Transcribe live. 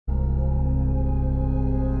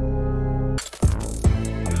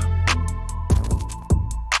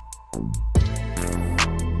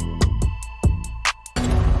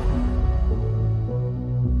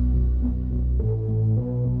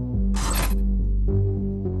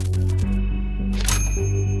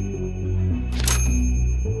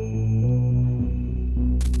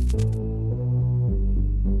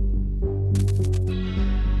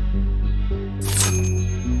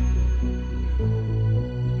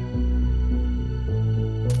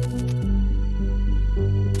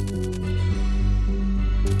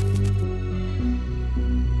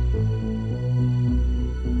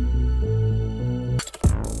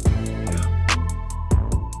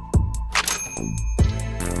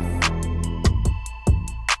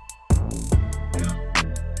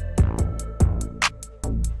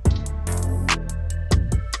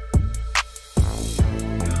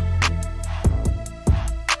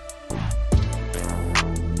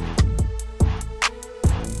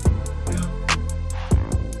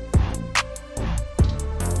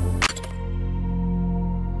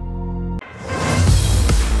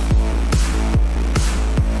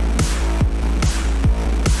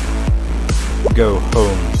Go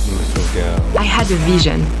home, little girl. I had a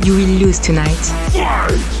vision. You will lose tonight.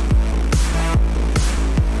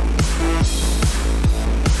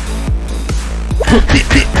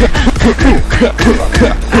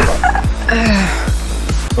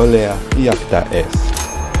 Olea, jak ta jest?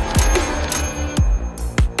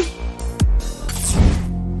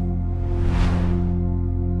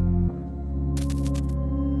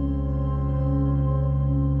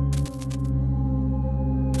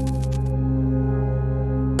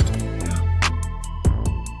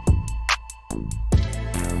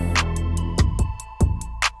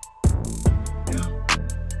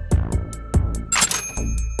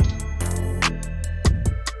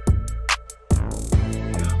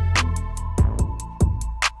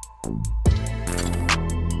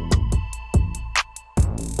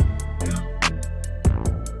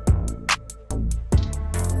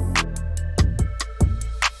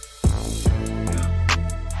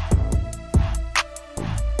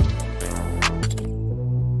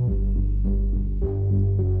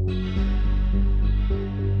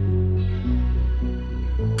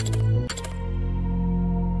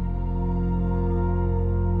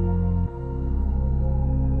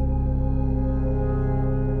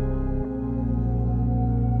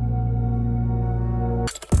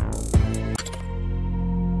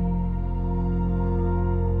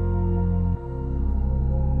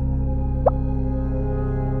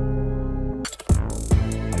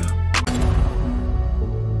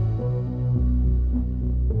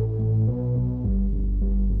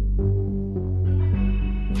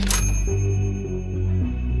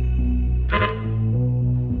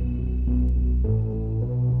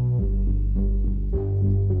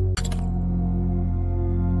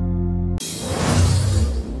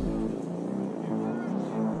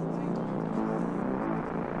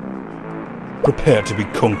 Prepare to be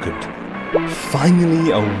conquered.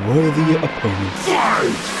 Finally, a worthy opponent.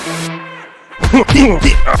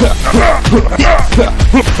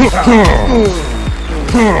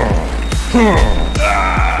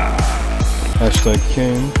 Hashtag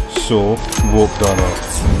came, saw, walked on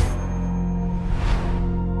off.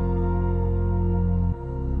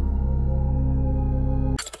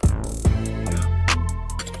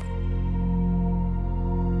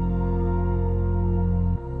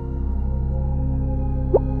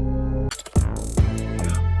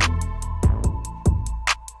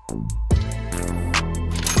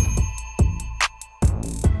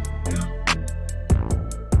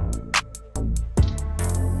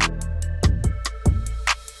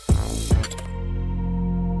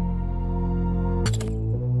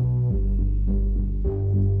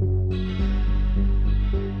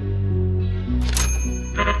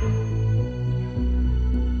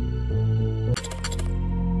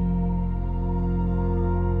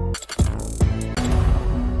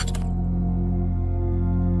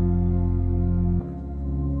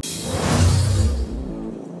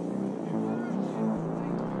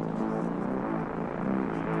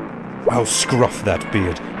 I'll scruff that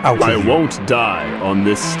beard out of you. I won't die on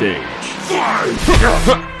this stage.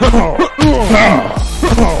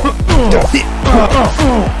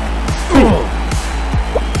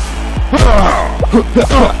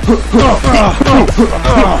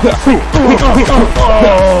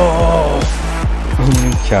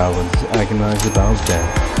 Only cowards agonize about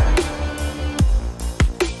death.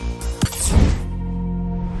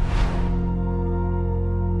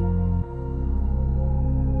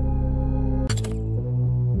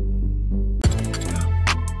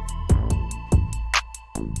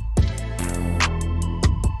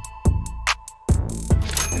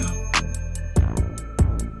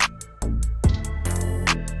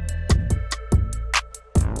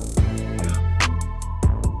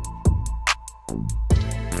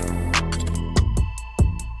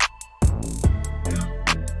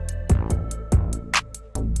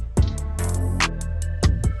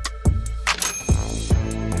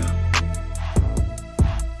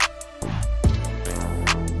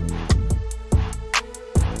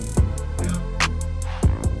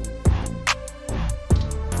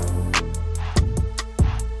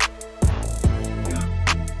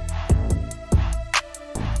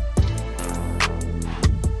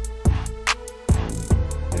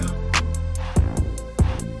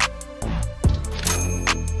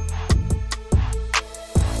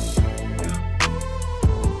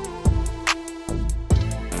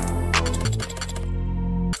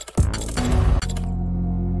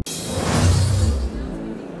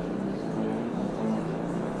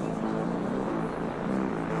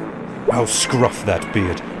 I'll scruff that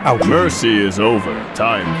beard out of you. Mercy is over.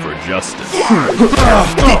 Time for justice.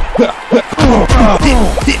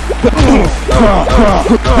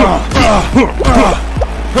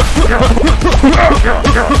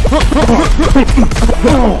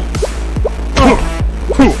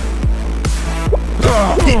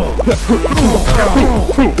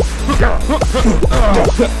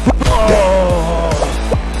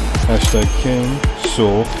 Hashtag King,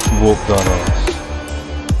 Saw, walked on us.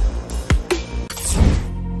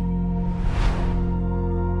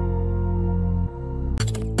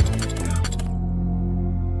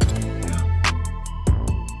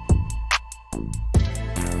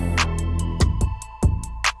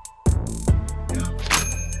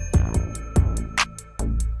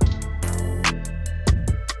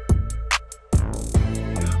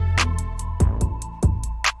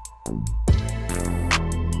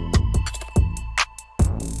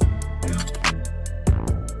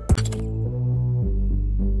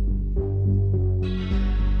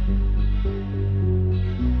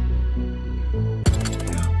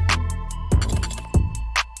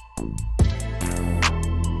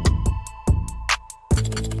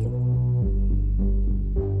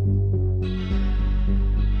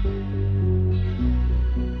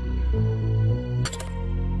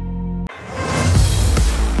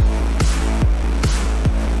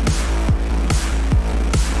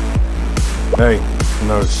 Hey,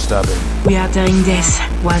 no stabbing. We are doing this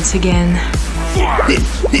once again.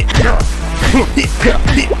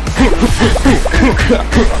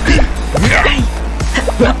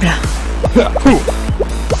 Hop là.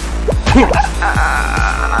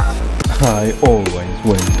 I always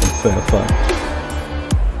win in fair fight.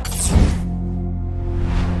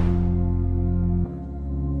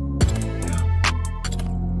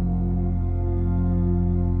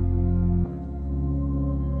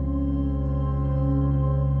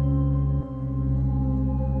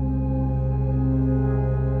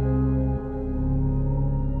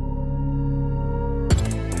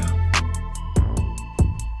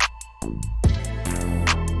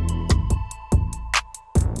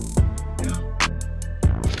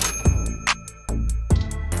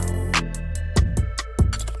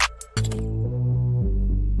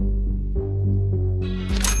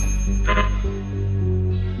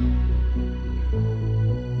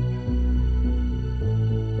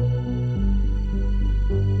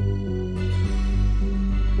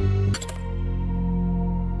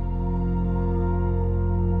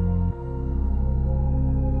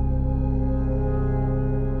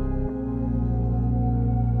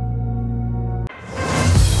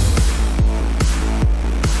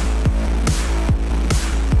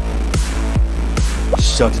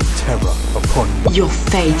 Sudden terror upon you. Your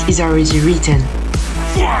fate is already written.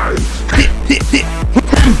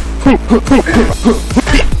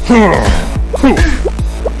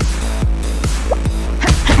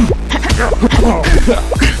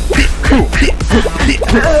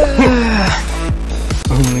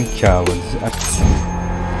 Only cowards act.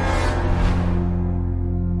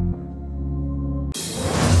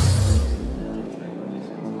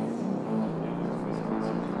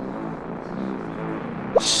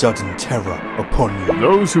 Sudden terror upon you.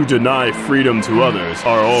 Those who deny freedom to others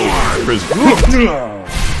are always prisoners.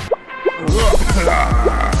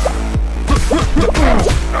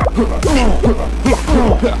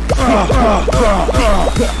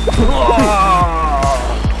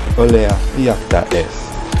 Olea, jak ta jest.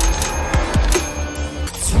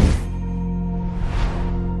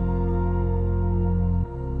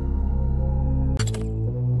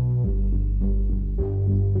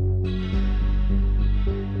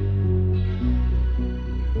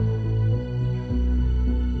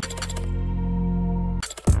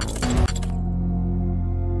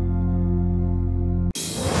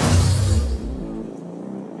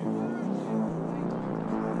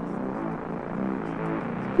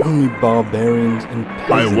 Only barbarians and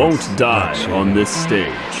peasants. I won't die on this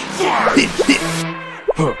stage.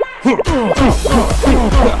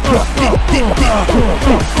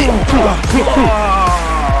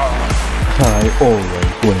 I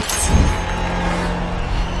always win.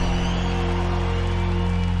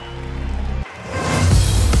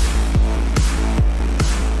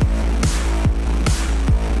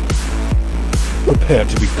 Prepare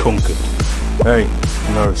to be conquered. Hey,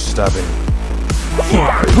 no stabbing.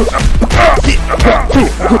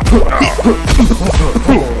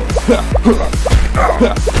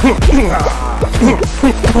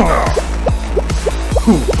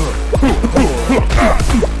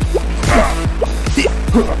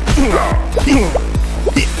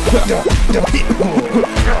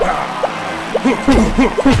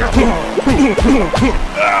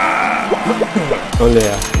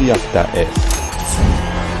 Olea, jak ta jest?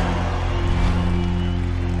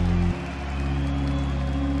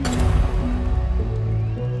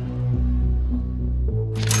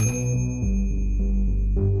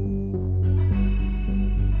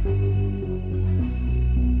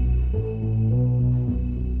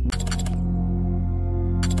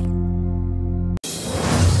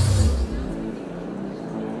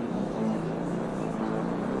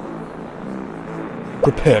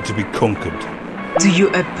 Prepare to be conquered. Do you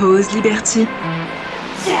oppose liberty?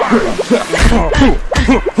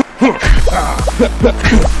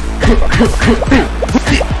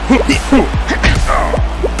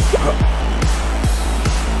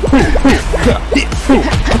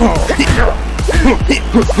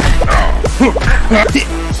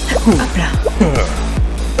 Hop là.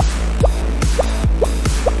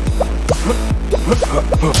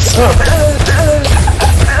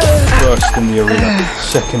 First in the arena,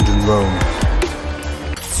 second in Rome.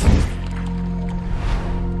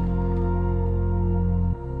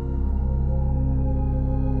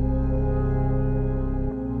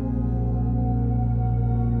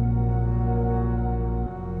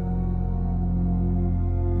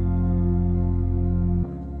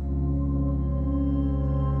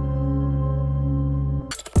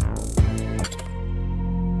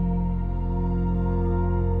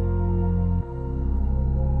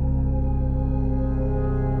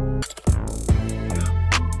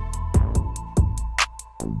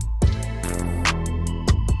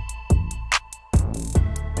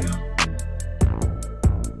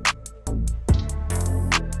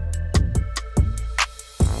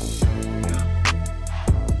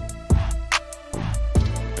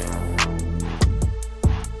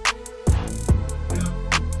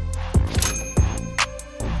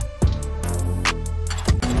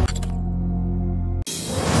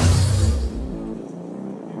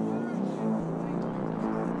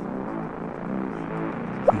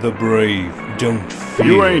 The brave don't fear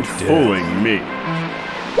You ain't death. fooling me.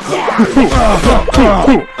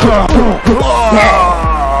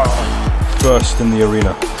 First in the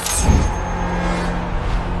arena.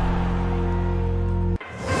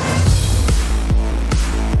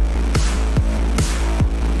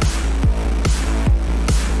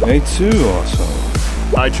 Me too, also.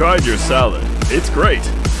 I tried your salad. It's great.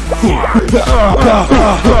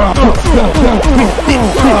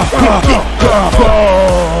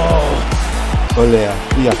 Olea,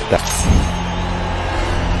 jak ta?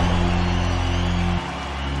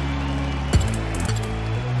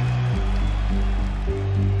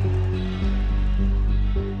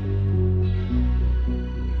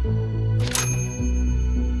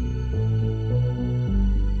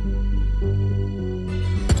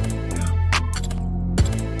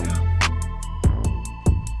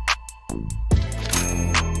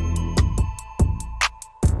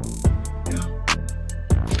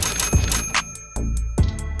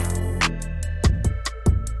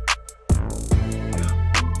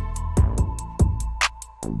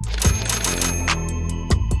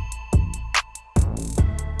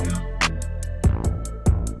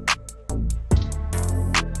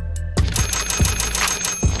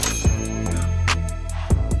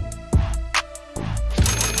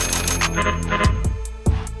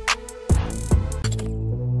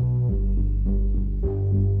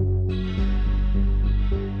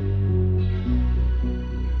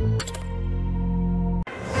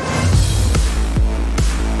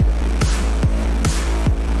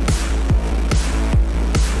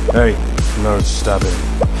 Hey, no stabbing.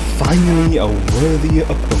 Finally a worthy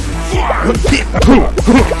opponent.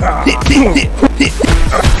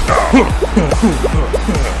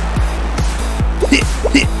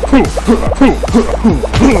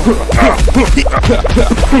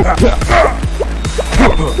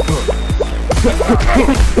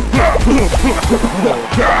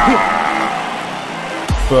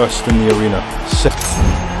 First in the arena.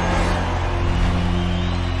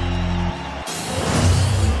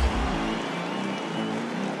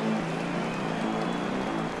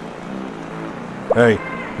 Hey,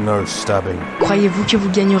 no stabbing. Croyez-vous que vous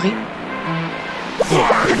gagnerez?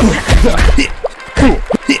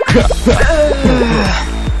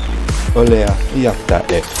 Olea, jak ta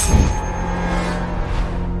jest?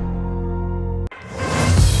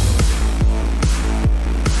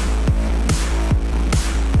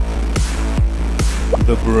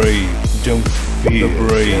 The brave don't fear. The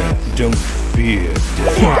brave don't fear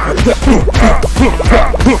death.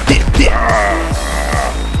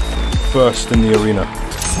 First in the arena.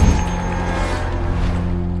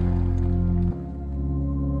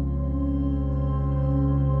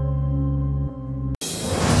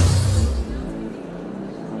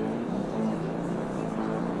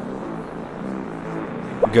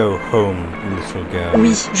 Go home, little girl.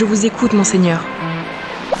 Oui, je vous écoute, monseigneur.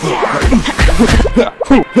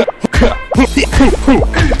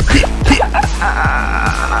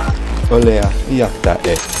 Olea, jätta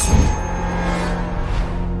ett.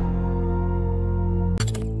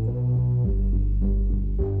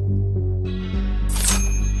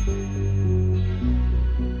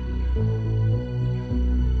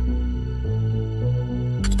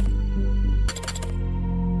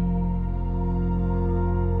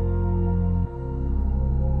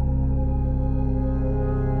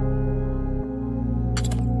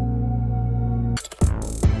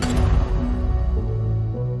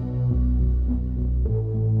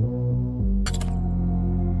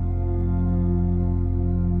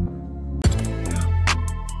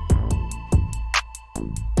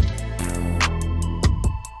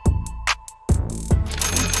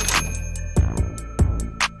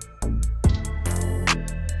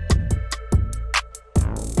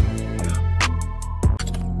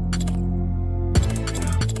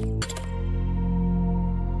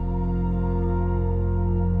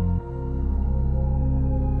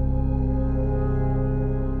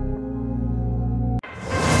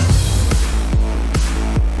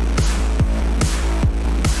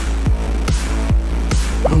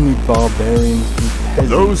 Only barbarians and peasants.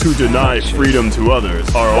 Those who deny freedom to others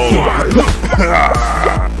are always.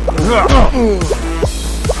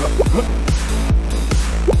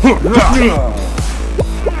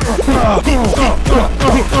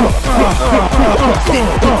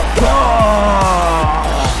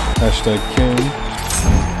 Hashtag king.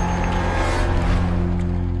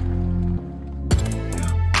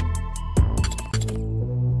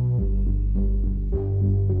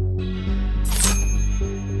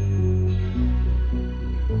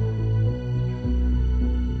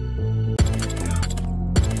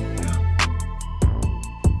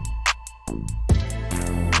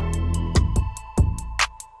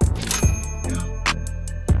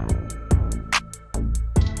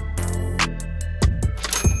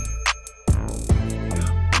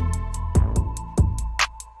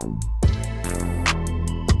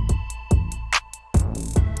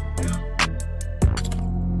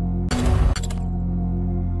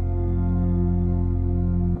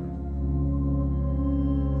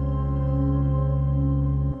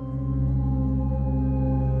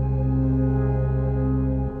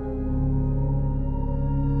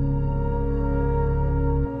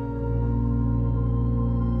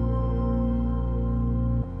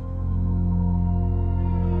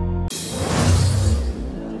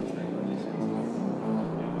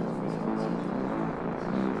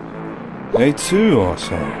 Et tu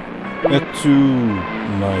also. Et tu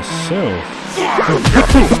myself.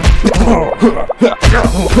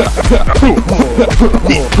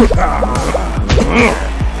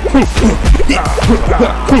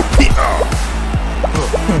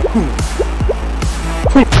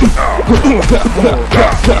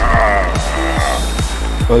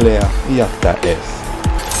 Olea, jätta es.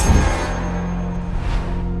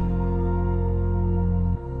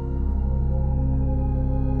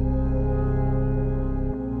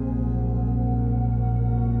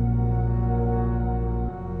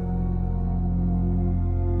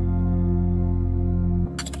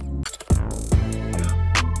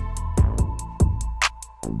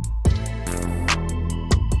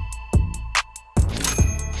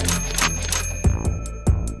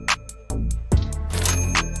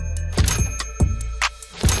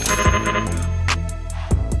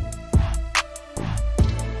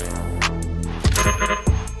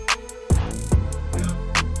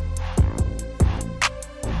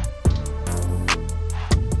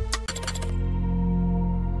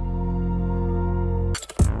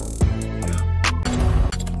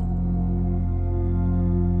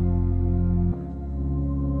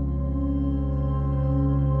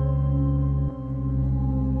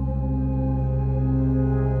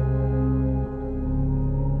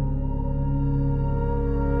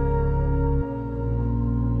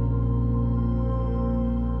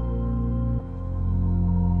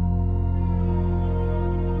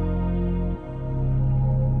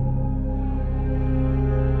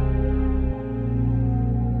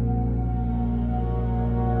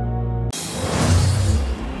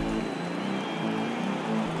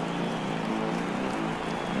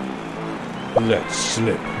 Let's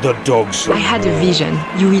slip the dogs. I had a vision.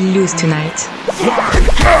 You will lose tonight.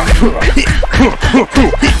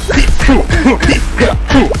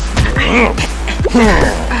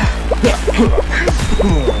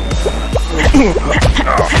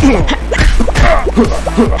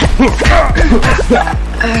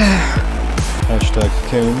 Hashtag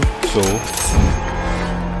King Soul.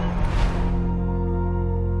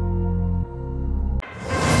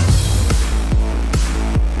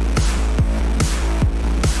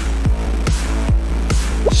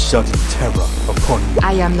 sudden terror upon you.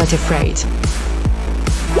 I am not afraid.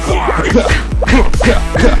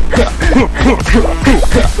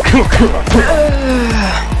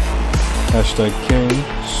 Hashtag King,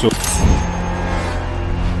 so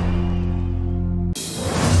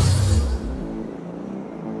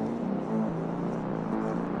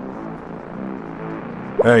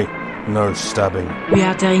hey, no stabbing. We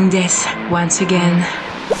are tearing death once again.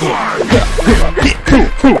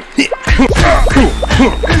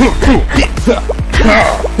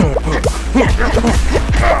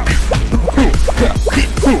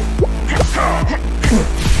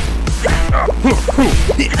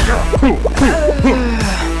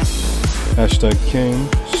 Hashtag King,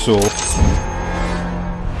 so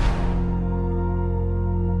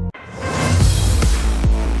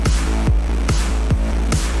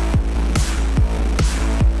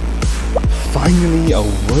finally a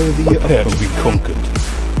worthy prepare to be conquered.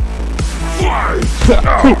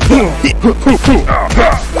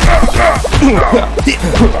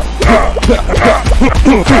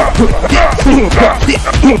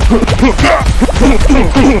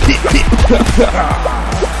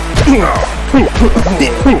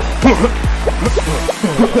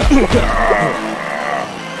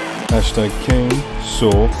 Hashtag King, so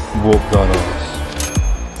whoop that ass.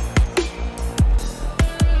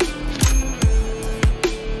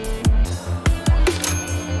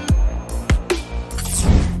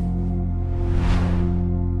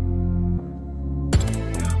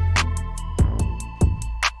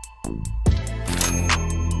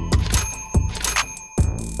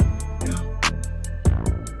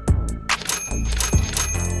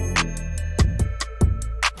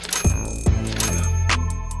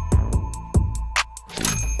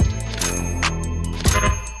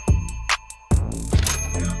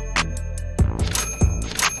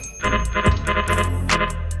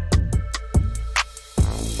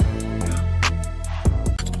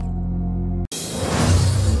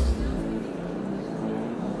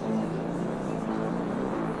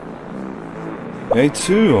 Et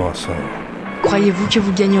tu, arsehole. Croyez-vous que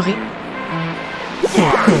vous gagnerez?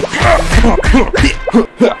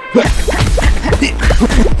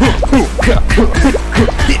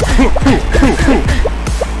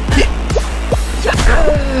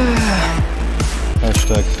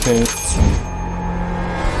 Hashtag King.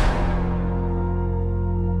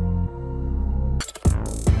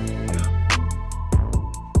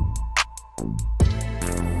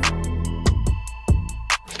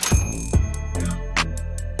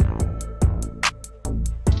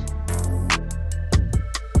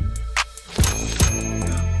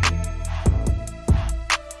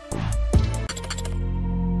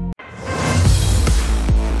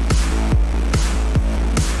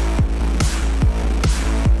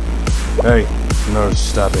 Hey, no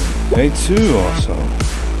stabbing. Hey too, arsehole.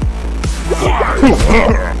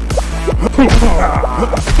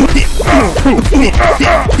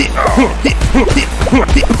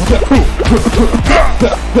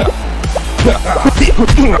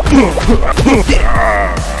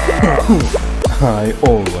 I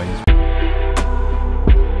always